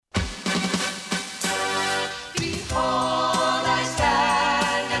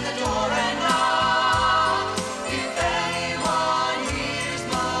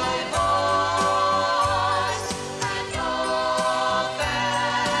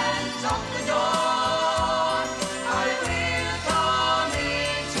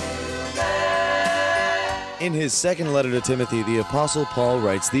In his second letter to Timothy, the Apostle Paul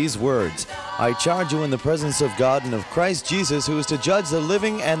writes these words, I charge you in the presence of God and of Christ Jesus, who is to judge the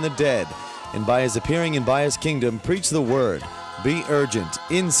living and the dead, and by his appearing and by his kingdom, preach the word. Be urgent,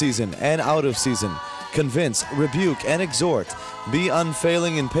 in season and out of season. Convince, rebuke, and exhort. Be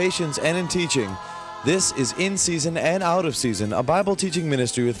unfailing in patience and in teaching. This is In Season and Out of Season, a Bible teaching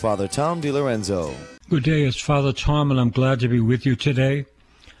ministry with Father Tom DiLorenzo. Good day, it's Father Tom, and I'm glad to be with you today.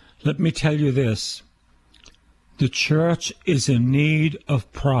 Let me tell you this. The church is in need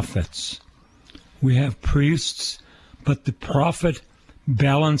of prophets. We have priests, but the prophet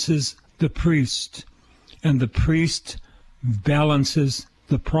balances the priest, and the priest balances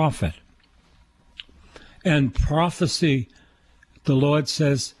the prophet. And prophecy, the Lord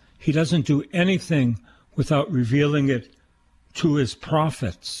says, he doesn't do anything without revealing it to his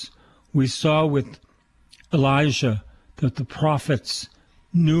prophets. We saw with Elijah that the prophets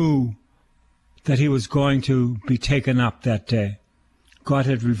knew that he was going to be taken up that day. God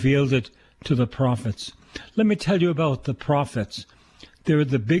had revealed it to the prophets. Let me tell you about the prophets. There are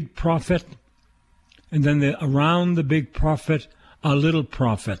the big prophet, and then around the big prophet are little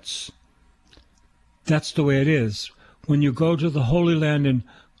prophets. That's the way it is. When you go to the Holy Land and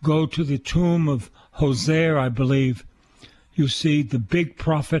go to the tomb of Hosea, I believe, you see the big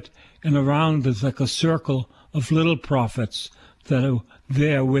prophet, and around there's like a circle of little prophets that are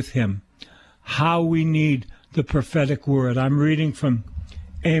there with him. How we need the prophetic word. I'm reading from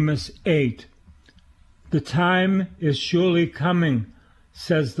Amos 8. The time is surely coming,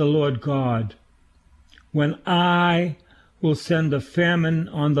 says the Lord God, when I will send a famine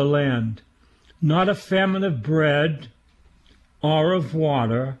on the land, not a famine of bread or of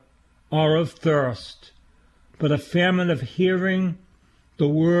water or of thirst, but a famine of hearing the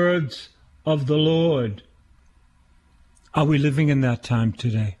words of the Lord. Are we living in that time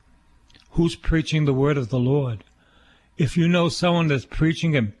today? Who's preaching the word of the Lord? If you know someone that's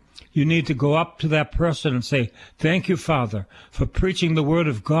preaching him, you need to go up to that person and say, thank you, Father, for preaching the word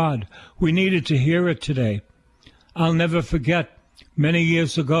of God. We needed to hear it today. I'll never forget, many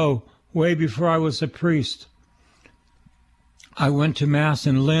years ago, way before I was a priest, I went to Mass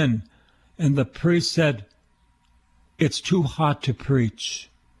in Lynn, and the priest said, it's too hot to preach.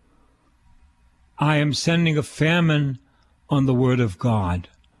 I am sending a famine on the word of God.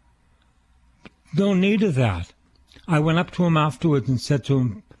 No need of that. I went up to him afterwards and said to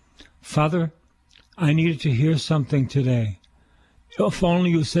him, Father, I needed to hear something today. If only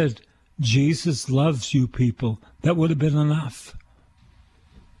you said, Jesus loves you people, that would have been enough.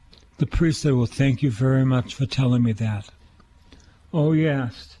 The priest said, well, thank you very much for telling me that. Oh,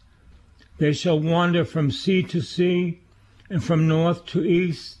 yes. They shall wander from sea to sea and from north to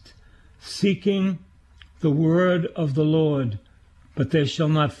east, seeking the word of the Lord, but they shall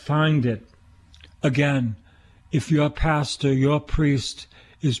not find it. Again, if your pastor, your priest,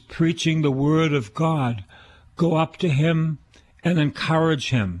 is preaching the word of God, go up to him and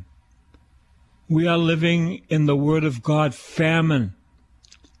encourage him. We are living in the word of God famine.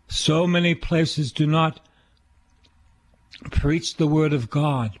 So many places do not preach the word of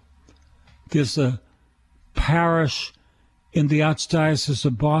God. There's a parish in the Archdiocese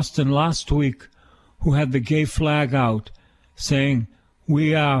of Boston last week who had the gay flag out saying,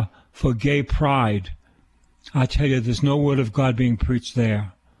 we are for gay pride. I tell you, there's no word of God being preached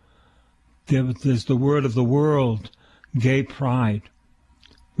there. There's the word of the world, gay pride.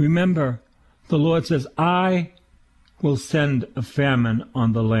 Remember, the Lord says, I will send a famine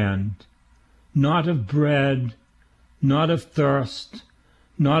on the land, not of bread, not of thirst,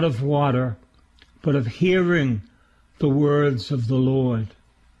 not of water, but of hearing the words of the Lord.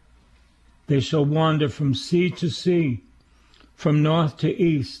 They shall wander from sea to sea, from north to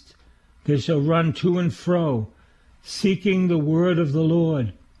east. They shall run to and fro, seeking the word of the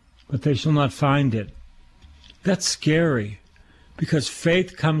Lord, but they shall not find it. That's scary, because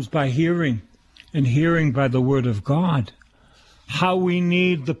faith comes by hearing, and hearing by the word of God. How we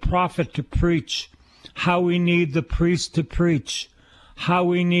need the prophet to preach, how we need the priest to preach, how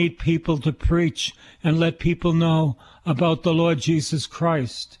we need people to preach and let people know about the Lord Jesus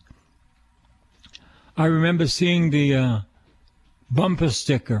Christ. I remember seeing the bumper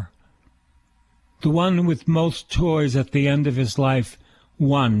sticker. The one with most toys at the end of his life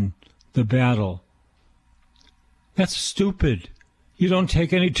won the battle. That's stupid. You don't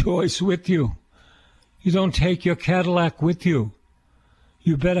take any toys with you. You don't take your Cadillac with you.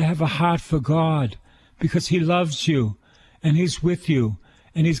 You better have a heart for God, because he loves you, and he's with you,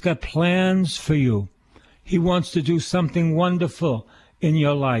 and he's got plans for you. He wants to do something wonderful in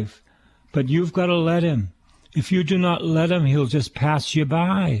your life, but you've got to let him. If you do not let him, he'll just pass you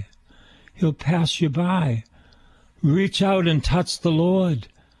by. He'll pass you by. Reach out and touch the Lord,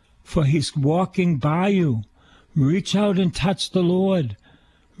 for he's walking by you. Reach out and touch the Lord.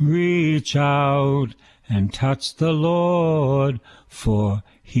 Reach out and touch the Lord, for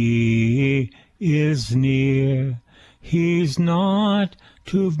he is near. He's not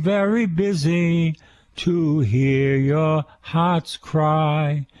too very busy to hear your heart's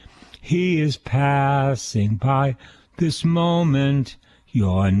cry. He is passing by this moment,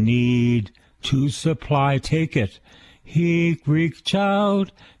 your need to supply. Take it. He reach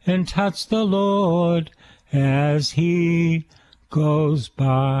out and touch the Lord as he goes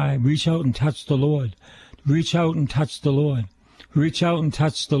by. Reach out and touch the Lord. Reach out and touch the Lord. Reach out and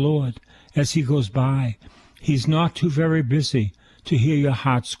touch the Lord as he goes by. He's not too very busy to hear your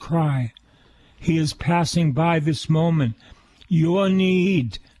heart's cry. He is passing by this moment, your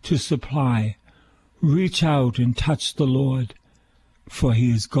need to supply. Reach out and touch the Lord, for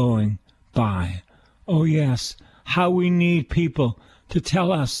he is going by. Oh yes, how we need people to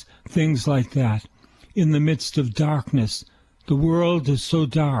tell us things like that. In the midst of darkness, the world is so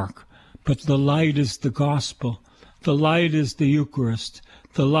dark, but the light is the gospel. The light is the Eucharist.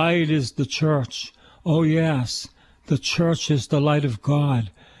 The light is the church. Oh yes, the church is the light of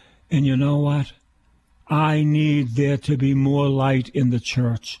God. And you know what? I need there to be more light in the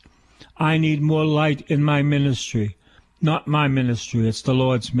church. I need more light in my ministry. Not my ministry, it's the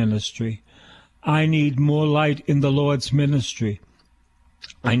Lord's ministry. I need more light in the Lord's ministry.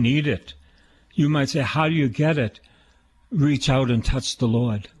 I need it. You might say, how do you get it? Reach out and touch the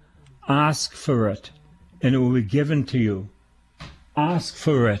Lord. Ask for it, and it will be given to you. Ask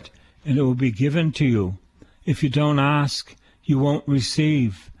for it, and it will be given to you. If you don't ask, you won't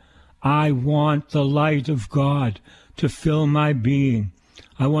receive. I want the light of God to fill my being.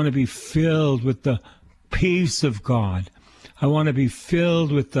 I want to be filled with the peace of God. I want to be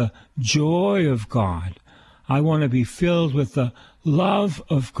filled with the joy of God. I want to be filled with the love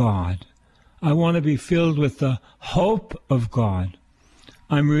of God. I want to be filled with the hope of God.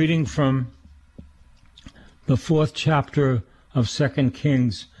 I'm reading from the 4th chapter of 2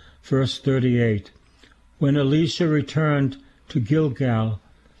 Kings, verse 38. When Elisha returned to Gilgal,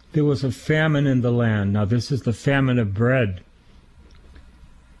 there was a famine in the land. Now this is the famine of bread.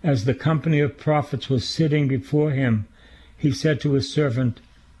 As the company of prophets was sitting before him, he said to his servant,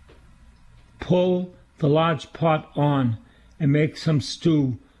 pull the large pot on and make some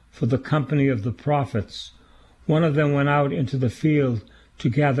stew for the company of the prophets. One of them went out into the field to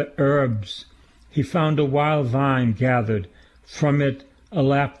gather herbs. He found a wild vine gathered, from it a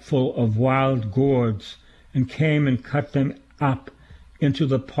lapful of wild gourds, and came and cut them up into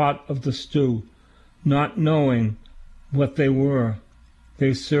the pot of the stew, not knowing what they were.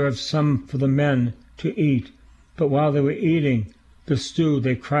 They served some for the men to eat, but while they were eating the stew,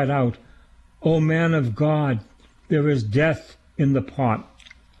 they cried out, O man of God, there is death in the pot.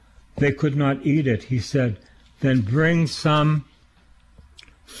 They could not eat it. He said, then bring some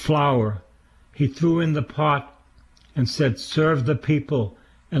flour. He threw in the pot and said, serve the people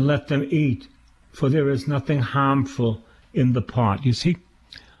and let them eat, for there is nothing harmful in the pot. You see,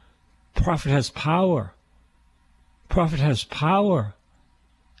 prophet has power. Prophet has power.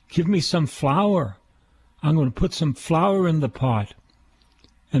 Give me some flour. I'm going to put some flour in the pot.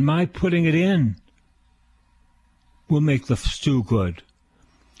 And my putting it in will make the stew good.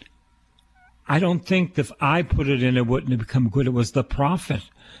 I don't think that if I put it in, it wouldn't have become good. It was the prophet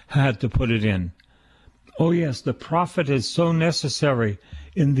who had to put it in. Oh yes, the prophet is so necessary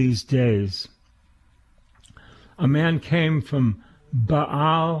in these days. A man came from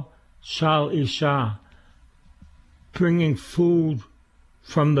Baal Shalisha, bringing food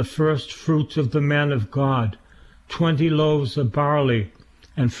from the first fruits of the man of God, 20 loaves of barley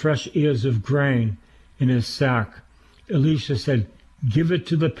and fresh ears of grain in his sack. Elisha said, give it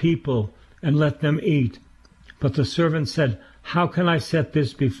to the people and let them eat. But the servant said, how can I set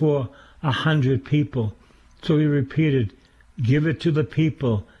this before 100 people? So he repeated, give it to the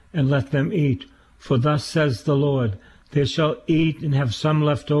people and let them eat. For thus says the Lord, they shall eat and have some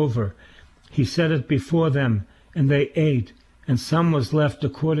left over. He set it before them, and they ate, and some was left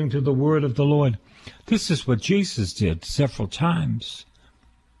according to the word of the Lord. This is what Jesus did several times.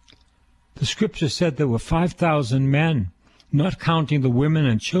 The scripture said there were 5,000 men, not counting the women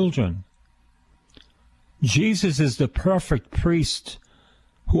and children. Jesus is the perfect priest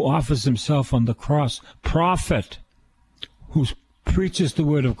who offers himself on the cross, prophet who preaches the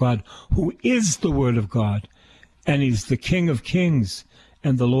word of God, who is the word of God, and he's the King of kings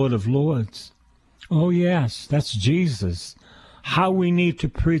and the Lord of lords. Oh yes, that's Jesus. How we need to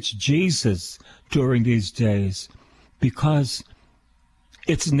preach Jesus during these days, because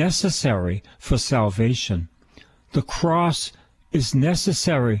it's necessary for salvation. The cross is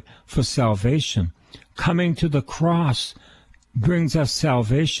necessary for salvation. Coming to the cross brings us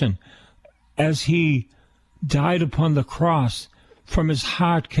salvation. As he died upon the cross, from his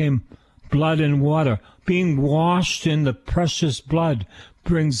heart came blood and water. Being washed in the precious blood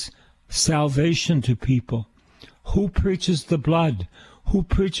brings salvation to people. Who preaches the blood? Who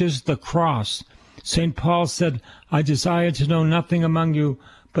preaches the cross? St. Paul said, I desire to know nothing among you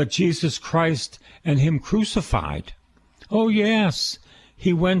but Jesus Christ and him crucified. Oh, yes.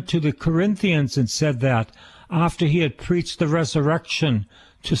 He went to the Corinthians and said that after he had preached the resurrection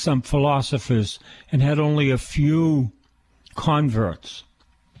to some philosophers and had only a few converts.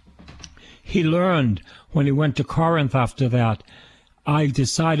 He learned when he went to Corinth after that, I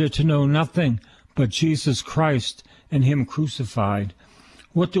decided to know nothing but Jesus Christ and him crucified.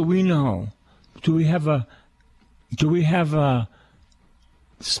 What do we know? Do we have a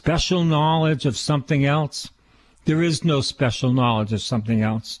special knowledge of something else? There is no special knowledge of something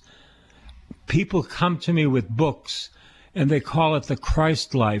else. People come to me with books, and they call it the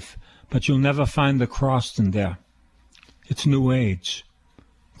Christ life, but you'll never find the cross in there. It's New Age.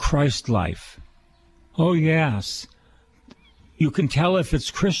 Christ life. Oh, yes. You can tell if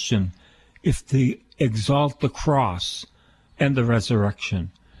it's Christian if they exalt the cross and the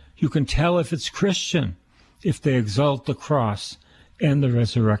resurrection. You can tell if it's Christian if they exalt the cross and the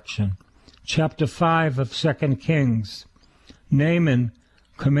resurrection. Chapter 5 of 2 Kings. Naaman,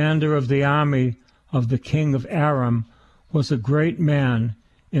 commander of the army of the king of Aram, was a great man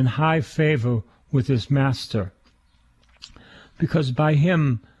in high favor with his master, because by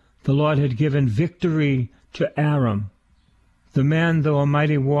him the Lord had given victory to Aram. The man, though a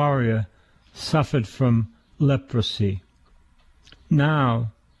mighty warrior, suffered from leprosy.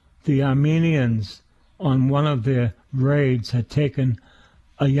 Now, the Armenians, on one of their raids, had taken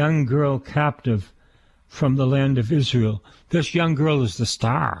a young girl captive from the land of Israel. This young girl is the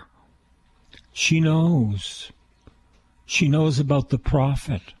star. She knows. She knows about the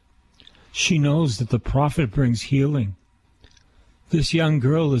prophet. She knows that the prophet brings healing. This young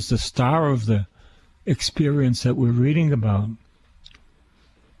girl is the star of the experience that we're reading about.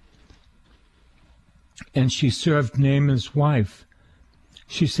 And she served Naaman's wife.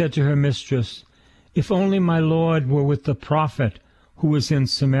 She said to her mistress, if only my Lord were with the prophet who was in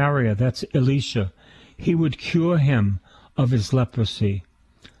Samaria, that's Elisha, he would cure him of his leprosy.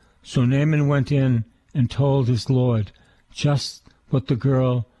 So Naaman went in and told his Lord just what the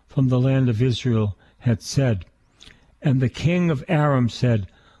girl from the land of Israel had said. And the king of Aram said,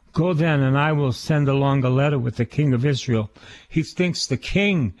 go then, and I will send along a letter with the king of Israel. He thinks the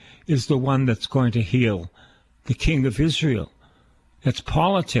king is the one that's going to heal, the king of Israel. It's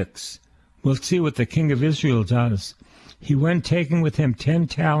politics. We'll see what the king of Israel does. He went, taking with him 10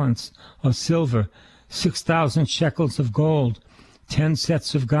 talents of silver, 6,000 shekels of gold, 10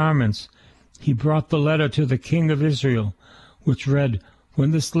 sets of garments. He brought the letter to the king of Israel, which read,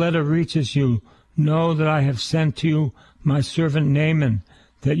 when this letter reaches you, know that I have sent to you my servant Naaman,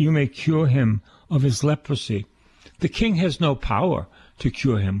 that you may cure him of his leprosy. The king has no power to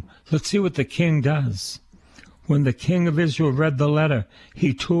cure him. Let's see what the king does. When the king of Israel read the letter,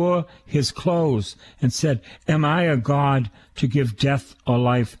 he tore his clothes and said, am I a god to give death or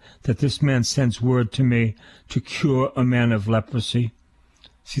life, that this man sends word to me to cure a man of leprosy?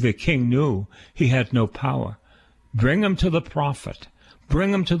 See, the king knew he had no power. Bring him to the prophet.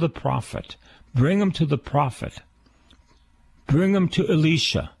 Bring him to the prophet. Bring him to the prophet. Bring him to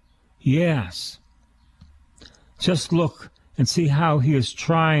Elisha. Yes. Just look and see how he is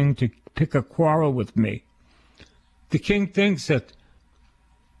trying to pick a quarrel with me. The king thinks that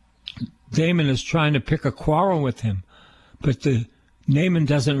Naaman is trying to pick a quarrel with him, but Naaman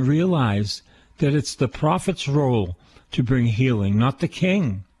doesn't realize that it's the prophet's role to bring healing, not the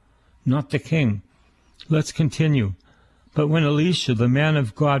king. Not the king. Let's continue. But when Elisha, the man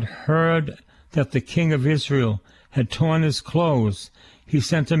of God, heard that the king of Israel had torn his clothes, he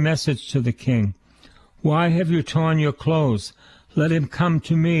sent a message to the king. Why have you torn your clothes? Let him come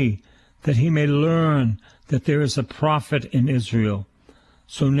to me, that he may learn that there is a prophet in Israel.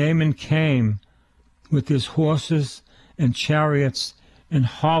 So Naaman came with his horses and chariots and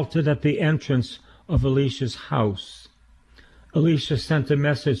halted at the entrance of Elisha's house. Elisha sent a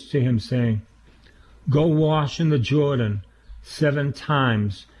message to him saying, go wash in the Jordan 7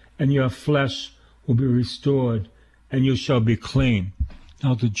 times, and your flesh will be restored, and you shall be clean.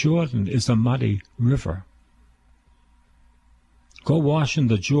 Now the Jordan is a muddy river. Go wash in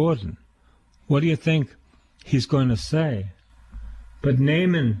the Jordan. What do you think he's going to say? But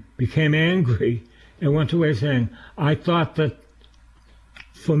Naaman became angry and went away saying, I thought that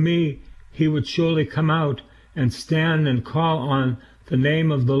for me he would surely come out and stand and call on the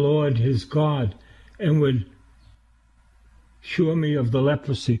name of the Lord his God, and would cure me of the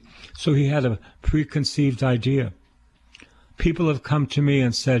leprosy. So he had a preconceived idea. People have come to me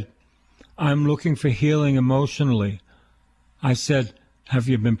and said, I'm looking for healing emotionally. I said, have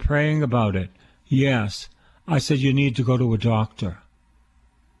you been praying about it? Yes. I said, you need to go to a doctor.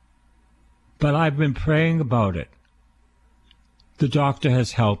 But I've been praying about it. The doctor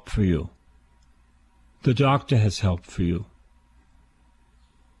has help for you. The doctor has help for you.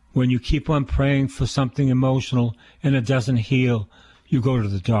 When you keep on praying for something emotional and it doesn't heal, you go to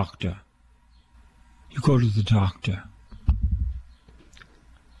the doctor. You go to the doctor.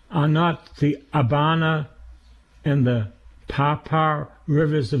 Are not the Abana and the Papar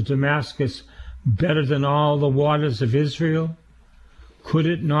rivers of Damascus better than all the waters of Israel? Could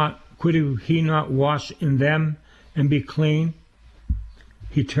he not wash in them and be clean?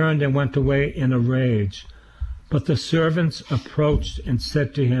 He turned and went away in a rage. But the servants approached and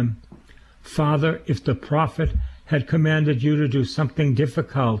said to him, Father, if the prophet had commanded you to do something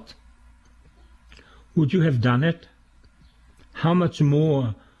difficult, would you have done it? How much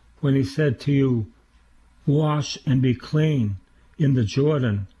more when he said to you, wash and be clean in the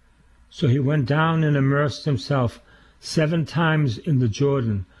Jordan? So he went down and immersed himself 7 times in the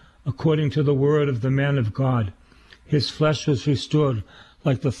Jordan, according to the word of the man of God. His flesh was restored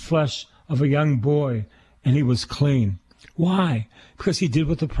like the flesh of a young boy, and he was clean. Why? Because he did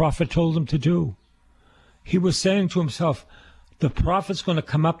what the prophet told him to do. He was saying to himself, the prophet's going to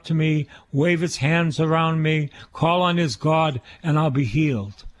come up to me, wave his hands around me, call on his God, and I'll be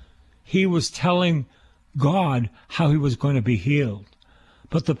healed. He was telling God how he was going to be healed.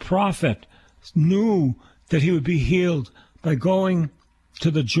 But the prophet knew that he would be healed by going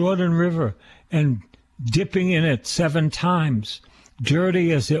to the Jordan River and dipping in it 7 times,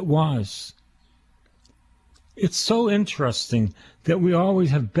 dirty as it was. It's so interesting that we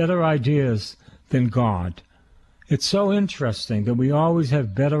always have better ideas than God. It's so interesting that we always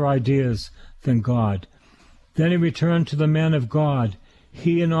have better ideas than God. Then he returned to the man of God,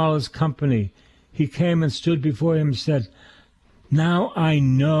 he and all his company. He came and stood before him and said, Now I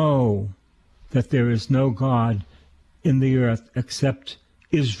know that there is no God in the earth except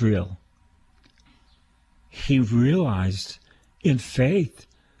Israel. He realized in faith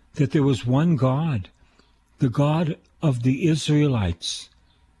that there was one God, the God of the Israelites,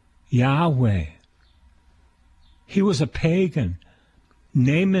 Yahweh. He was a pagan.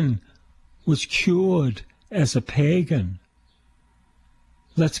 Naaman was cured as a pagan.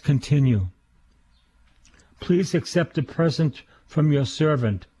 Let's continue. Please accept a present from your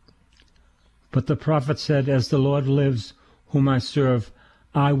servant. But the prophet said, As the Lord lives, whom I serve,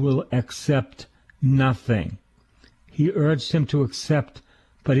 I will accept nothing. He urged him to accept,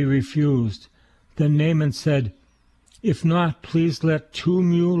 but he refused. Then Naaman said, If not, please let 2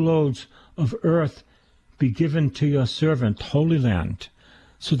 mule loads of earth be given to your servant, Holy Land,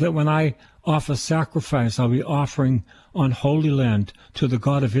 so that when I offer sacrifice, I'll be offering on Holy Land to the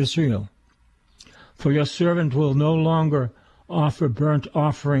God of Israel. For your servant will no longer offer burnt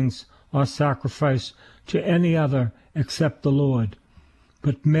offerings or sacrifice to any other except the Lord.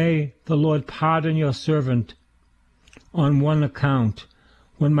 But may the Lord pardon your servant on one account.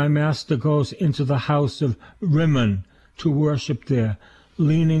 When my master goes into the house of Rimmon to worship there,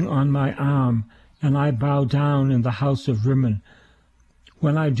 leaning on my arm, and I bow down in the house of Rimmon.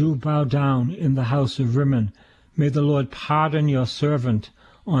 When I do bow down in the house of Rimmon, may the Lord pardon your servant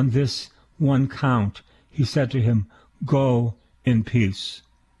on this one count. He said to him, Go in peace.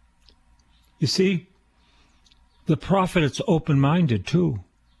 You see, the prophet is open-minded too.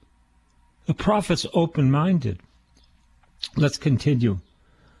 The prophet's open-minded. Let's continue.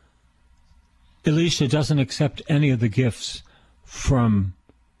 Elisha doesn't accept any of the gifts from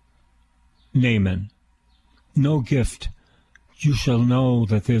Naaman. No gift. You shall know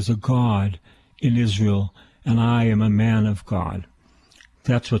that there's a God in Israel, and I am a man of God.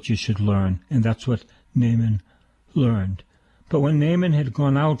 That's what you should learn, and that's what Naaman learned. But when Naaman had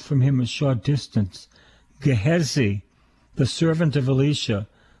gone out from him a short distance, Gehazi, the servant of Elisha,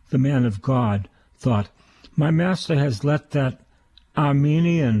 the man of God, thought, My master has let that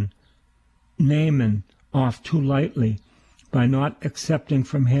Aramean Naaman off too lightly by not accepting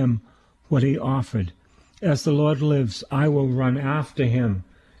from him what he offered. As the Lord lives, I will run after him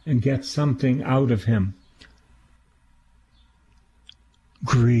and get something out of him.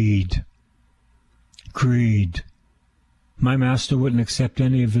 Greed. Greed. My master wouldn't accept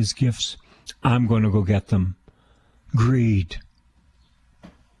any of his gifts. I'm going to go get them. Greed.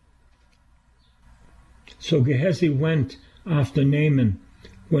 So Gehazi went after Naaman.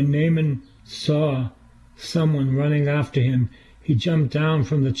 When Naaman saw someone running after him, he jumped down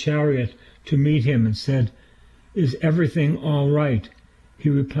from the chariot to meet him and said, "Is everything all right?" He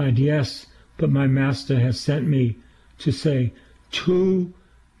replied, "Yes, but my master has sent me to say, 2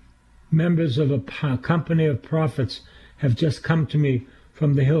 members of a company of prophets have just come to me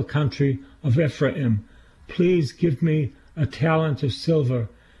from the hill country of Ephraim. Please give me a talent of silver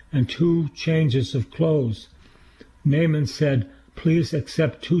and 2 changes of clothes." Naaman said, "Please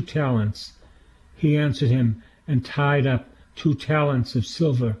accept 2 talents." He answered him and tied up 2 talents of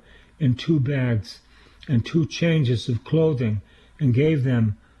silver in 2 bags and 2 changes of clothing and gave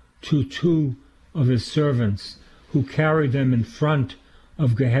them to 2 of his servants, who carried them in front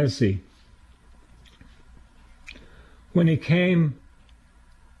of Gehazi. When he came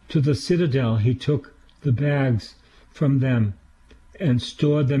to the citadel, he took the bags from them and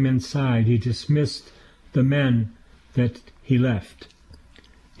stored them inside. He dismissed the men that he left.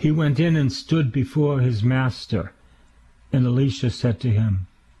 He went in and stood before his master, and Elisha said to him,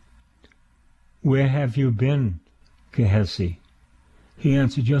 "Where have you been, Gehazi?" He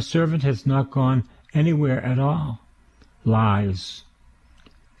answered, "Your servant has not gone anywhere at all." Lies.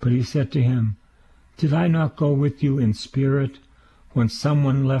 But he said to him, "Did I not go with you in spirit when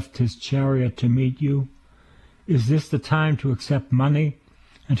someone left his chariot to meet you? Is this the time to accept money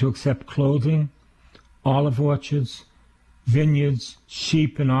and to accept clothing, olive orchards, vineyards,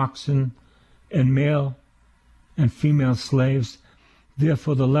 sheep and oxen, and male and female slaves?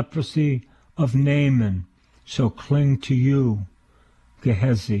 Therefore the leprosy of Naaman shall cling to you,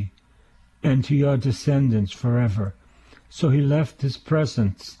 Gehazi, and to your descendants forever." So he left his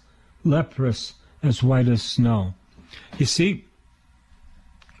presence, leprous as white as snow. You see,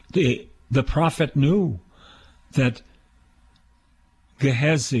 the prophet knew that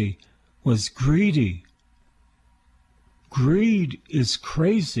Gehazi was greedy. Greed is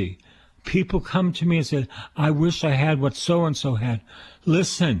crazy. People come to me and say, "I wish I had what so-and-so had."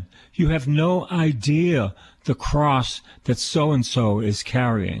 Listen, you have no idea the cross that so-and-so is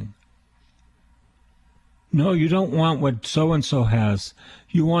carrying. No, you don't want what so-and-so has.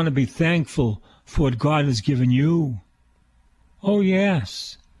 You want to be thankful for what God has given you. Oh,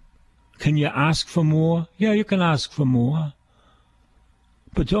 yes. Can you ask for more? Yeah, you can ask for more.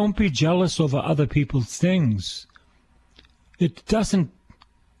 But don't be jealous over other people's things. It doesn't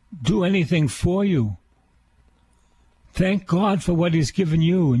do anything for you. Thank God for what He's given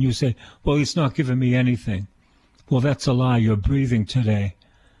you. And you say, "Well, He's not given me anything." Well, that's a lie. You're breathing today.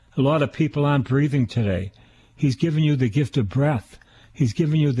 A lot of people aren't breathing today. He's given you the gift of breath. He's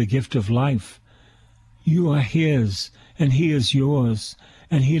given you the gift of life. You are His, and He is yours,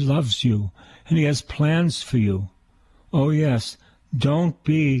 and He loves you, and He has plans for you. Oh, yes, don't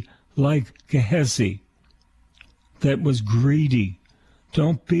be like Gehazi that was greedy.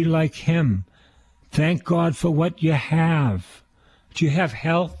 Don't be like him. Thank God for what you have. Do you have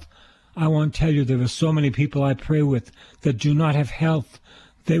health? I want to tell you, there are so many people I pray with that do not have health.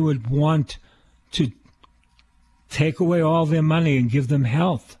 They would want to take away all their money and give them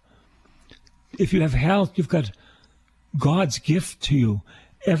health. If you have health, you've got God's gift to you.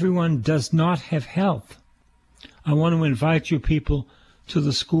 Everyone does not have health. I want to invite you people to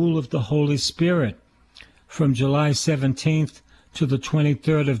the School of the Holy Spirit from July 17th to the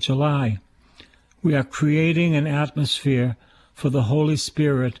 23rd of July. We are creating an atmosphere for the Holy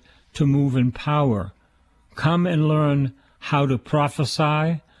Spirit to move in power. Come and learn how to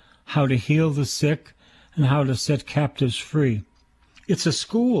prophesy, how to heal the sick, and how to set captives free. It's a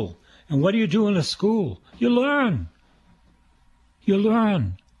school. And what do you do in a school? You learn. You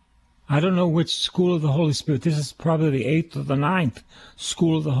learn. I don't know which School of the Holy Spirit. This is probably the 8th or the 9th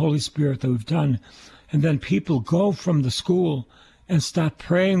School of the Holy Spirit that we've done. And then people go from the school and start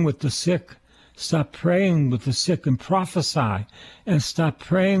praying with the sick. Stop praying with the sick and prophesy. And stop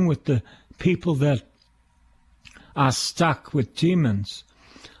praying with the people that are stuck with demons.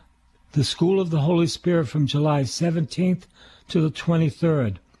 The School of the Holy Spirit from July 17th to the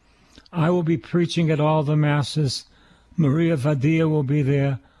 23rd. I will be preaching at all the Masses. Maria Vadia will be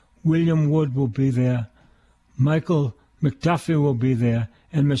there. William Wood will be there. Michael McDuffie will be there.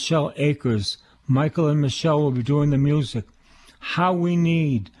 And Michelle Akers. Michael and Michelle will be doing the music. How we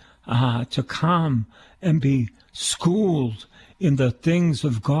need to come and be schooled in the things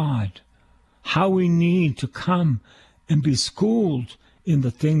of God. How we need to come and be schooled in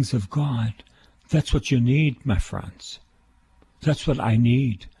the things of God. That's what you need, my friends. That's what I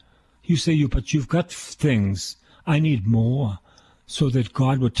need. You say, but you've got things. I need more so that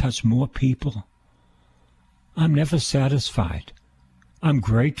God would touch more people. I'm never satisfied. I'm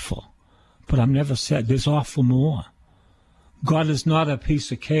grateful, but I'm never sad. There's awful more. God is not a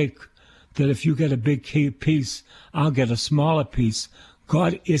piece of cake that if you get a big piece, I'll get a smaller piece.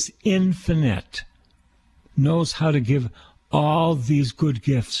 God is infinite, knows how to give all these good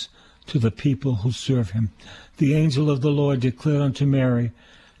gifts to the people who serve him. The angel of the Lord declared unto Mary,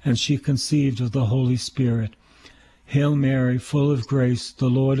 and she conceived of the Holy Spirit. Hail Mary, full of grace, the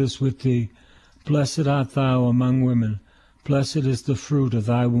Lord is with thee. Blessed art thou among women. Blessed is the fruit of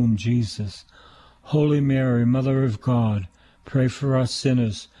thy womb, Jesus. Holy Mary, Mother of God, pray for us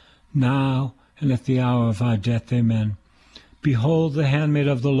sinners, now and at the hour of our death. Amen. Behold the handmaid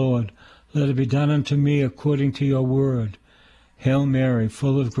of the Lord. Let it be done unto me according to your word. Hail Mary,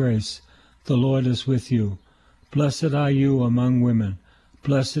 full of grace, the Lord is with you. Blessed are you among women.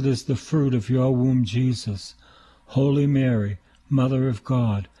 Blessed is the fruit of your womb, Jesus. Holy Mary, Mother of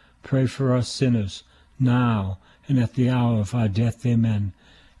God, pray for us sinners, now and at the hour of our death. Amen.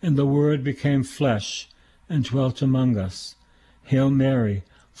 And the Word became flesh and dwelt among us. Hail Mary,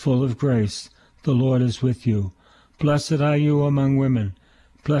 full of grace, the Lord is with you. Blessed are you among women.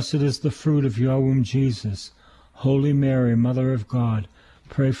 Blessed is the fruit of your womb, Jesus. Holy Mary, Mother of God,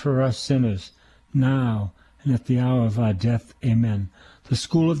 pray for us sinners, now and at the hour of our death. Amen. The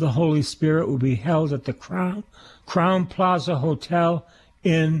School of the Holy Spirit will be held at the Crown Plaza Hotel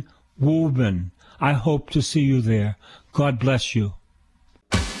in Woburn. I hope to see you there. God bless you.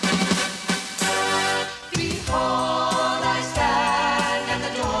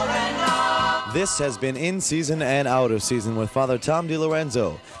 This has been In Season and Out of Season with Father Tom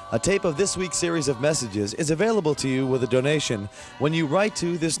DiLorenzo. A tape of this week's series of messages is available to you with a donation when you write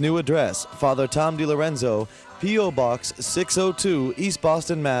to this new address, Father Tom DiLorenzo, P.O. Box 602, East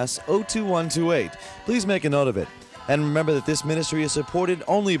Boston, Mass. 02128. Please make a note of it. And remember that this ministry is supported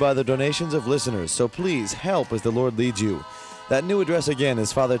only by the donations of listeners, so please help as the Lord leads you. That new address again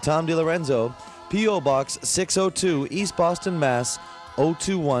is Father Tom DiLorenzo, P.O. Box 602, East Boston, Mass.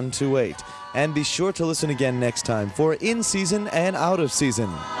 02128. And be sure to listen again next time for In Season and Out of Season.